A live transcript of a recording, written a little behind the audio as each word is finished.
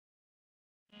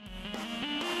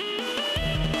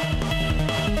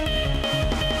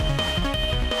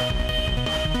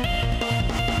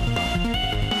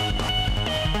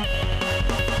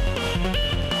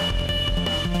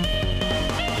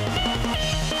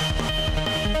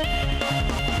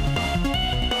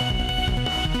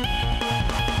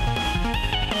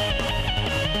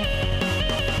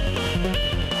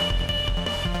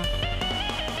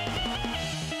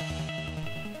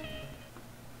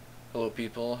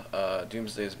while.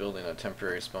 Doomsday is building a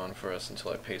temporary spawn for us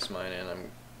until I paste mine in.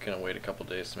 I'm gonna wait a couple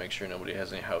days to make sure nobody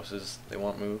has any houses they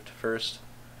want moved first.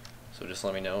 So just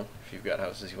let me know if you've got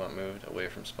houses you want moved away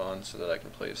from spawn so that I can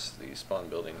place the spawn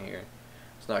building here.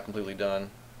 It's not completely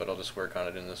done, but I'll just work on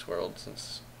it in this world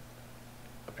since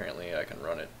apparently I can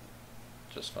run it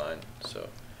just fine. So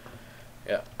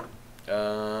yeah.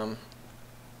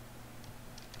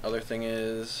 Other thing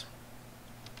is,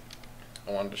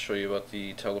 I wanted to show you about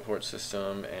the teleport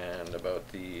system and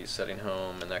about the setting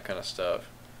home and that kind of stuff.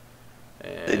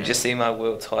 And Did you see my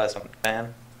will ties on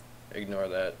ban? Ignore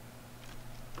that.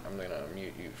 I'm gonna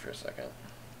mute you for a second.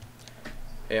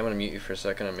 Hey, I'm gonna mute you for a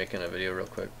second. I'm making a video real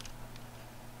quick.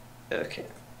 Okay.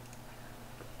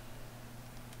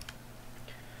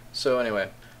 So anyway,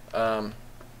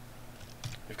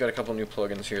 we've got a couple new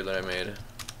plugins here that I made.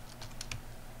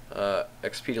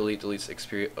 XP delete deletes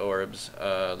XP orbs.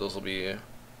 Those will be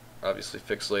obviously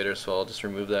fixed later, so I'll just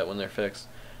remove that when they're fixed.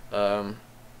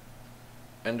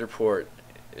 Enderport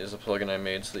is a plugin I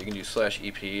made so that you can do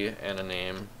 /EP and a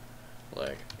name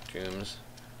like Dooms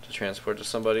to transport to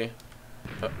somebody,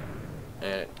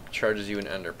 and it charges you an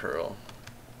Ender Pearl.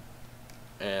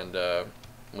 And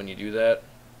when you do that,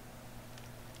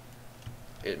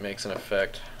 it makes an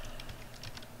effect.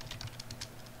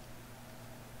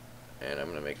 And I'm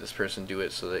going to make this person do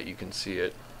it so that you can see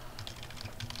it.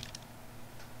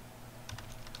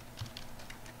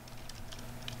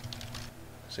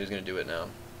 So he's going to do it now.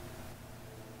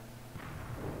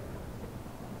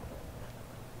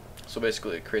 So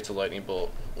basically it creates a lightning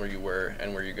bolt where you were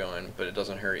and where you're going, but it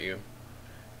doesn't hurt you.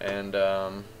 And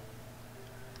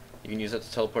you can use that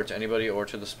to teleport to anybody or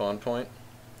to the spawn point,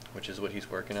 which is what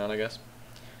he's working on, I guess.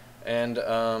 And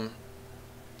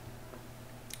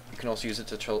you can also use it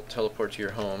to teleport to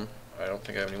your home. I don't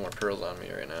think I have any more pearls on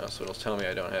me right now, so it'll tell me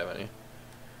I don't have any.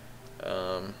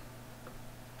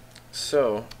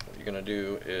 So what you're going to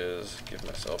do is give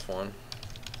myself one,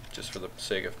 just for the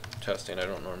sake of testing. I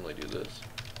don't normally do this.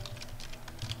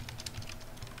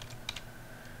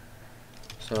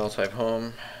 So I'll type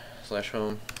home,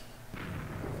 /home.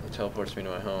 It teleports me to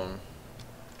my home,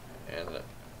 and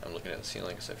I'm looking at the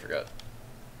ceiling because I forgot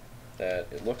that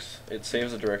it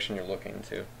saves the direction you're looking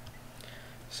to.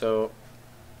 So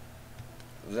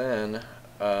then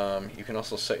you can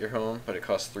also set your home, but it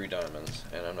costs 3 diamonds,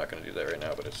 and I'm not going to do that right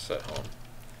now, but it's set home.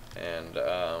 And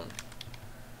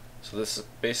so this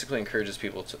basically encourages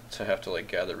people to have to like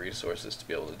gather resources to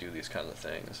be able to do these kind of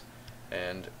things,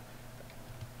 and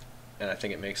I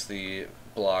think it makes the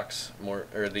blocks more,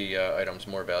 or the items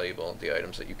more valuable, the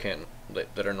items that you can't,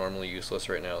 that are normally useless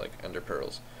right now, like ender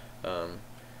pearls.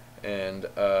 And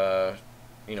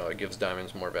you know, it gives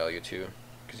diamonds more value too,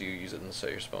 because you use it in the set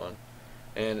your spawn.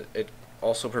 And it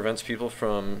also prevents people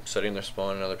from setting their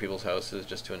spawn in other people's houses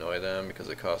just to annoy them, because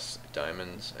it costs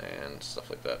diamonds and stuff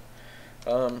like that.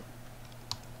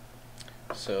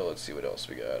 So let's see what else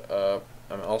we got.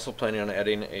 I'm also planning on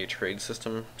adding a trade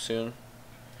system soon,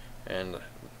 and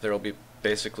there will be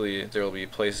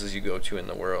places you go to in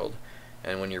the world,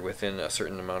 and when you're within a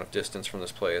certain amount of distance from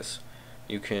this place,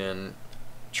 you can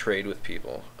trade with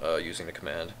people using a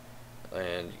command.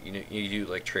 And you do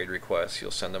like trade requests.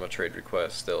 You'll send them a trade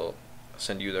request, they'll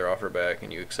send you their offer back,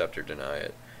 and you accept or deny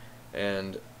it,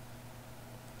 and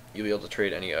you'll be able to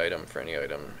trade any item for any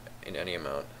item in any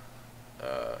amount.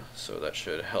 So that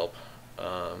should help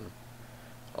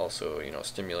also, you know,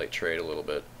 stimulate trade a little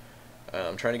bit.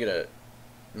 I'm trying to get a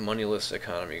moneyless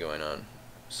economy going on,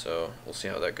 so we'll see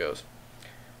how that goes.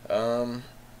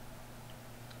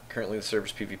 Currently the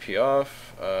server's PvP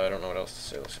off. I don't know what else to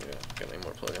say. Let's see if I've got any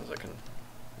more plugins I can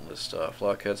list off.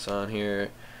 Lockhead's on here.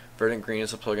 Verdant Green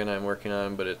is a plugin I'm working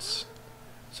on, but it's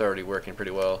already working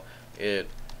pretty well. It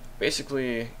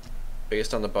basically,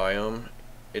 based on the biome,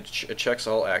 it checks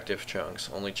all active chunks,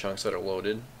 only chunks that are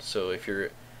loaded. So if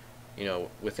you're, you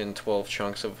know, within 12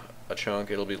 chunks of a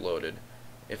chunk, it'll be loaded.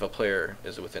 If a player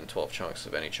is within 12 chunks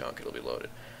of any chunk, it'll be loaded.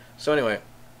 So anyway,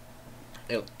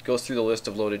 it goes through the list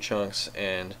of loaded chunks,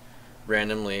 and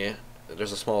randomly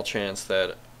there's a small chance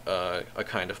that a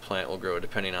kind of plant will grow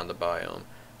depending on the biome.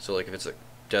 So like if it's a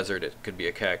desert, it could be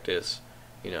a cactus,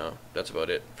 you know, that's about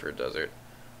it for a desert.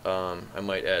 I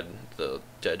might add the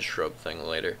dead shrub thing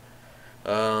later.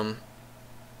 And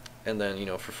then, you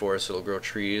know, for forests it'll grow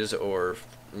trees or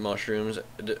mushrooms.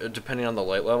 Depending on the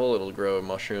light level, it'll grow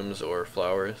mushrooms or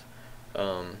flowers.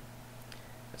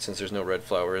 Since there's no red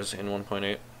flowers in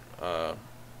 1.8,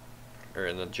 or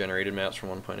in the generated maps from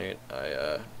 1.8,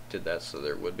 I did that so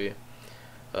there would be.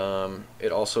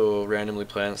 It also randomly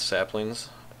plants saplings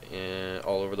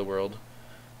all over the world,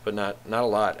 but not a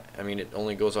lot. I mean, it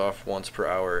only goes off once per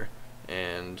hour,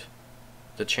 and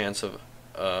the chance of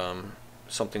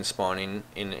something spawning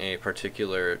in a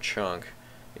particular chunk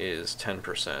is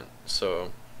 10%.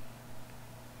 So,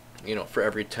 you know, for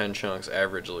every 10 chunks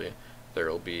averagely, there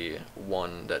will be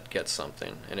one that gets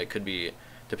something, and it could be,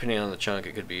 depending on the chunk,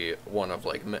 it could be one of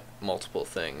like multiple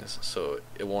things. So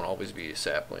it won't always be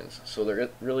saplings. So there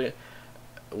really,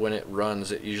 when it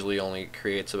runs, it usually only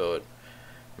creates about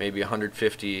maybe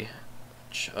 150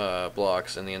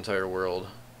 blocks in the entire world,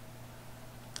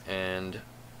 and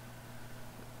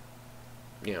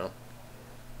you know,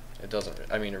 it doesn't,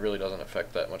 I mean, it really doesn't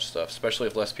affect that much stuff, especially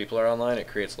if less people are online. It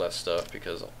creates less stuff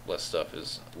because less stuff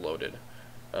is loaded.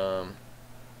 So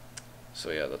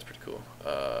yeah, that's pretty cool.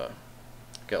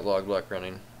 Got log block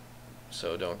running,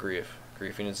 so don't grief.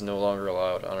 Griefing is no longer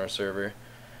allowed on our server.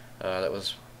 That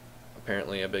was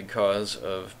apparently a big cause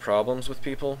of problems with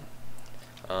people.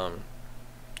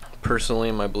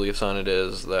 Personally, my beliefs on it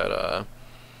is that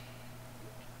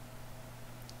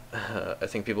I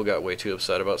think people got way too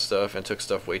upset about stuff and took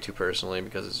stuff way too personally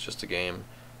because it's just a game,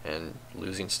 and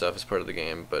losing stuff is part of the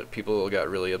game. But people got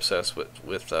really obsessed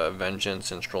with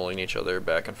vengeance and trolling each other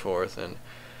back and forth, and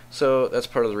so that's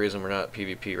part of the reason we're not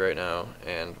PvP right now,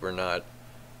 and we're not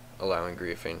allowing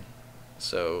griefing.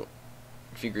 So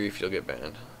if you grief, you'll get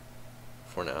banned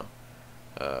for now,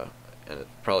 and it's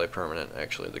probably permanent,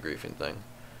 actually, the griefing thing.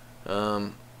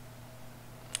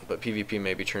 But PvP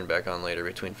may be turned back on later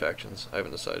between factions. I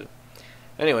haven't decided.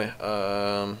 Anyway,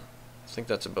 I think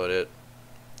that's about it.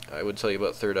 I would tell you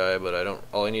about Third Eye, but I don't.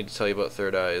 All I need to tell you about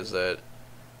Third Eye is that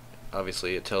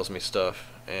obviously it tells me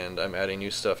stuff, and I'm adding new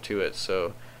stuff to it.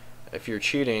 So if you're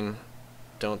cheating,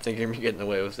 don't think you're getting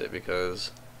away with it,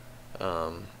 because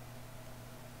I'll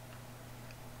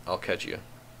catch you,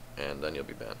 and then you'll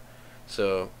be banned.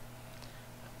 So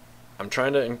I'm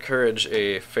trying to encourage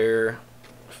a fair,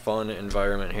 fun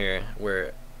environment here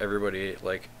where everybody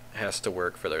like has to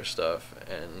work for their stuff,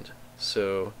 and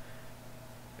so,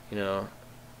 you know,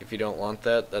 if you don't want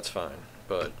that, that's fine,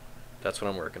 but that's what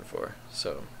I'm working for.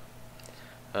 So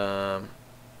I'm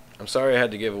sorry I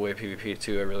had to give away PvP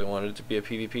too. I really wanted it to be a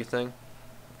PvP thing,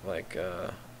 like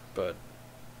but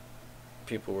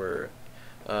people were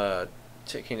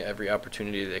taking every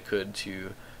opportunity they could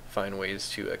to find ways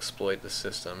to exploit the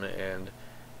system, and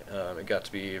it got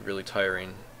to be really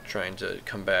tiring trying to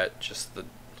combat just the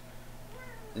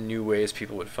new ways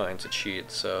people would find to cheat.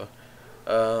 So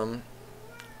I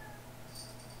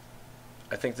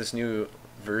think this new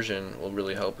version will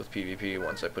really help with PvP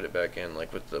once I put it back in,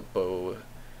 like with the bow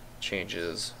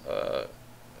changes,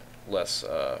 less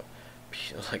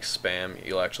like spam.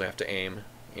 You'll actually have to aim,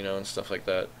 you know, and stuff like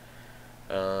that.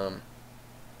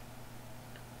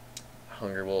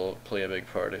 Hunger will play a big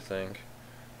part, I think.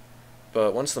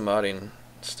 But once the modding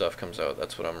stuff comes out,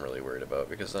 that's what I'm really worried about,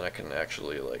 because then I can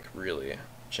actually like really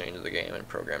change the game and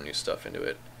program new stuff into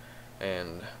it.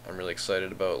 And I'm really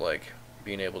excited about like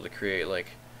being able to create, like,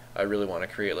 I really want to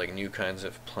create like new kinds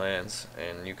of plants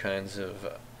and new kinds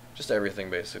of just everything,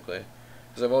 basically,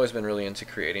 because I've always been really into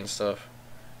creating stuff,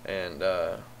 and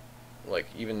like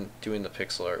even doing the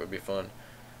pixel art would be fun.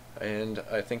 And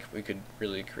I think we could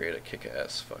really create a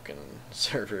kick-ass fucking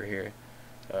server here.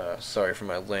 Sorry for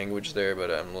my language there, but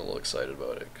I'm a little excited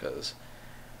about it, because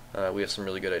we have some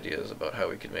really good ideas about how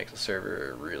we could make the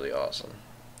server really awesome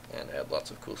and add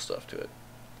lots of cool stuff to it.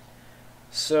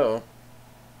 So,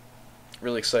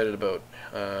 really excited about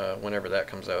whenever that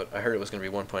comes out. I heard it was going to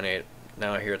be 1.8.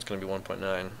 Now I hear it's going to be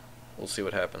 1.9. We'll see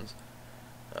what happens.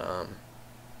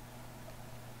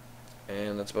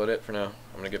 And that's about it for now.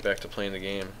 I'm going to get back to playing the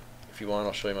game. If you want,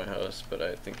 I'll show you my house, but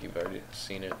I think you've already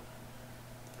seen it.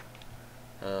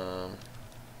 In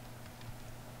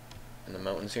the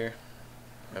mountains here.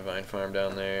 My vine farm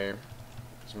down there.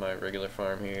 This is my regular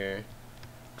farm here.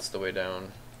 It's the way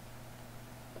down.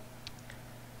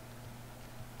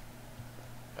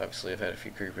 Obviously I've had a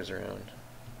few creepers around.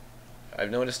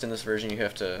 I've noticed in this version you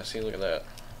have to, see, look at that.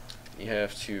 You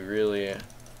have to really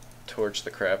torch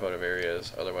the crap out of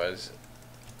areas, otherwise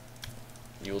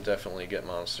you will definitely get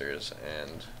monsters.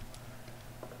 And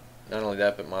not only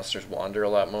that, but monsters wander a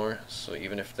lot more, so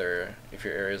even if your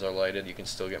areas are lighted, you can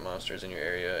still get monsters in your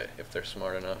area if they're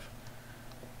smart enough.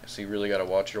 So you really got to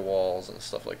watch your walls and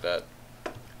stuff like that.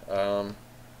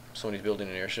 Somebody's building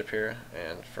an airship here,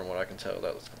 and from what I can tell,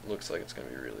 that looks like it's going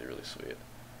to be really, really sweet.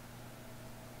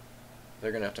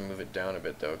 They're going to have to move it down a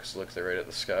bit though, because look, they're right at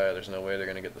the sky. There's no way they're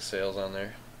going to get the sails on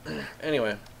there.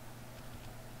 Anyway,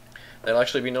 that'll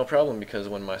actually be no problem, because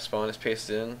when my spawn is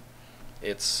pasted in,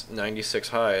 it's 96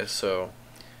 high, so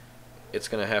it's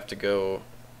going to have to go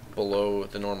below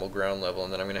the normal ground level,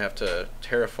 and then I'm going to have to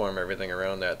terraform everything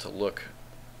around that to look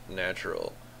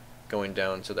natural going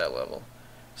down to that level.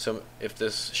 So if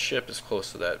this ship is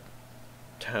close to that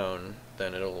town,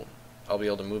 then I'll be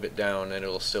able to move it down and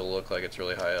it'll still look like it's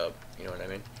really high up. You know what I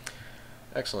mean?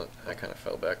 Excellent. I kind of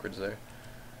fell backwards there.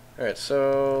 Alright,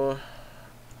 so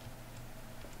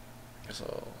I guess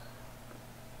I'll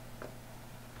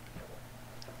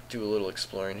do a little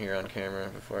exploring here on camera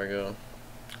before I go.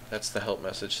 That's the help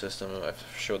message system. I've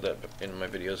showed that in my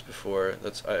videos before.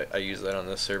 I use that on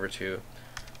this server too.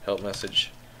 Help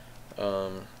message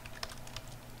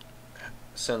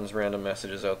sends random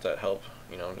messages out that help,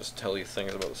 you know, just tell you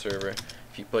things about the server.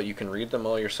 But you can read them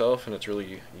all yourself, and it's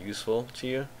really useful to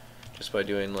you just by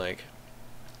doing like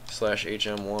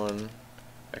 /hm1.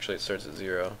 Actually, it starts at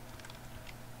 0.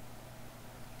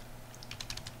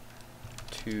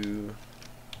 2.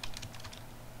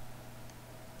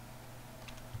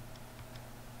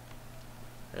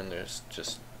 And there's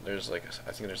like,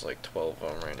 I think there's like 12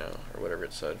 of them right now, or whatever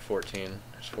it said, 14.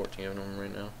 There's 14 of them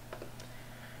right now.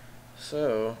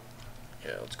 So,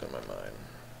 yeah, let's go to my mine.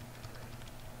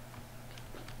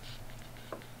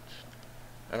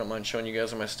 I don't mind showing you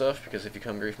guys all my stuff, because if you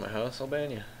come grief my house, I'll ban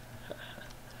you.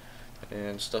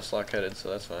 And stuff's lock-headed,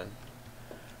 so that's fine.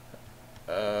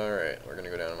 Alright, we're gonna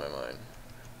go down to my mine.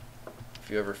 If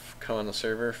you ever come on the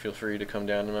server, feel free to come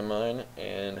down to my mine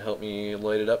and help me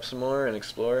light it up some more and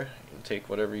explore and take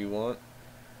whatever you want.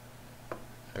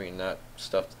 I mean, not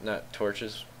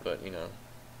torches, but you know,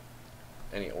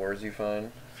 any ores you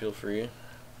find, feel free.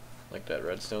 Like that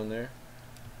redstone there.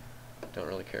 Don't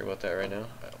really care about that right now,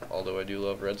 although I do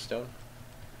love redstone.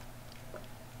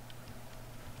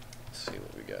 Let's see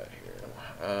what we got here.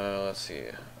 Let's see.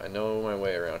 I know my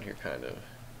way around here, kind of.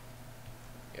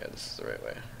 Yeah, this is the right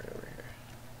way. Right over here.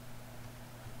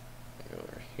 Go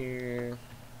over here.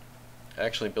 I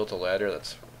actually built a ladder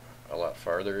that's a lot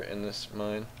farther in this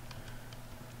mine,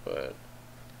 but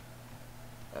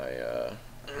I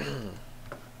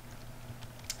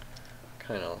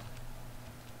kind of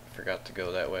forgot to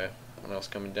go that way when I was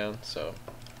coming down, so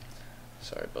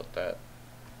sorry about that.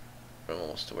 But I'm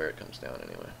almost to where it comes down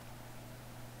anyway.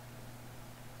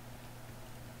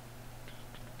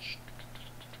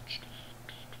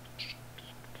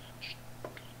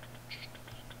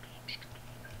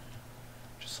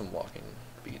 Just some walking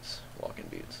beats.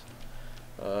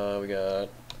 We got,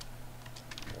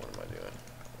 what am I doing?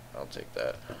 I'll take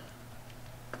that.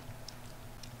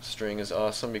 String is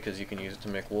awesome because you can use it to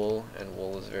make wool, and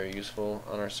wool is very useful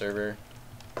on our server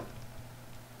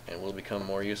and will become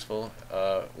more useful.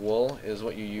 Wool is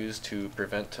what you use to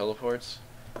prevent teleports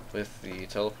with the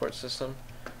teleport system.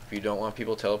 If you don't want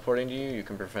people teleporting to you, you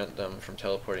can prevent them from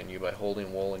teleporting you by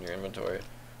holding wool in your inventory.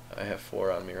 I have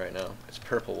 4 on me right now. It's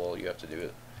purple wool you have to do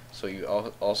it. So you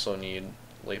also need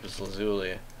lapis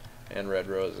lazuli and red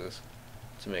roses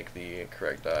to make the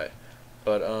correct dye.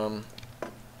 But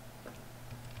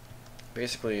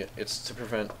basically, it's to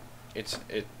prevent. You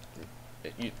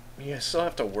still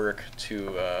have to work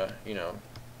to you know,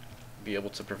 be able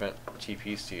to prevent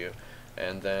TPs to you,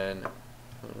 and then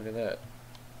look at that,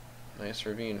 nice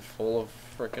ravine full of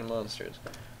frickin' monsters.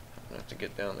 I'm gonna have to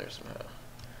get down there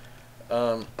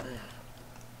somehow.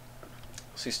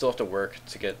 So you still have to work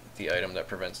to get the item that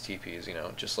prevents TPs, you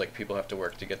know, just like people have to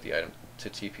work to get the item to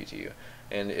TP to you.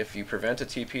 And if you prevent a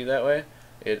TP that way,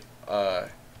 it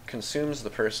consumes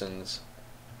the person's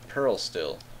pearl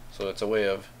still. So it's a way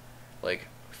of like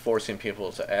forcing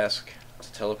people to ask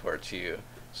to teleport to you,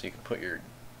 so you can put your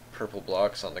purple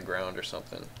blocks on the ground or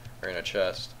something, or in a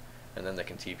chest, and then they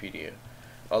can TP to you.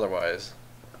 Otherwise,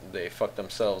 they fuck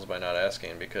themselves by not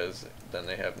asking, because then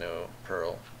they have no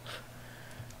pearl.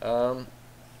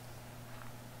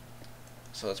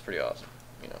 So that's pretty awesome,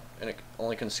 you know, and it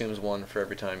only consumes 1 for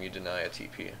every time you deny a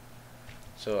TP.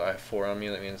 So I have 4 on me.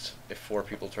 That means if 4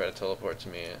 people try to teleport to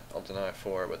me, I'll deny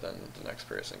 4, but then the next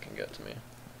person can get to me.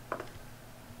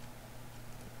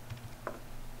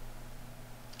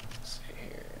 Let's see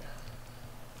here.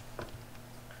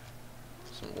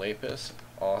 Some lapis,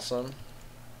 awesome.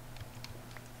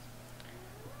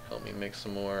 Help me make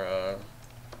some more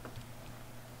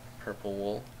purple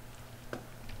wool.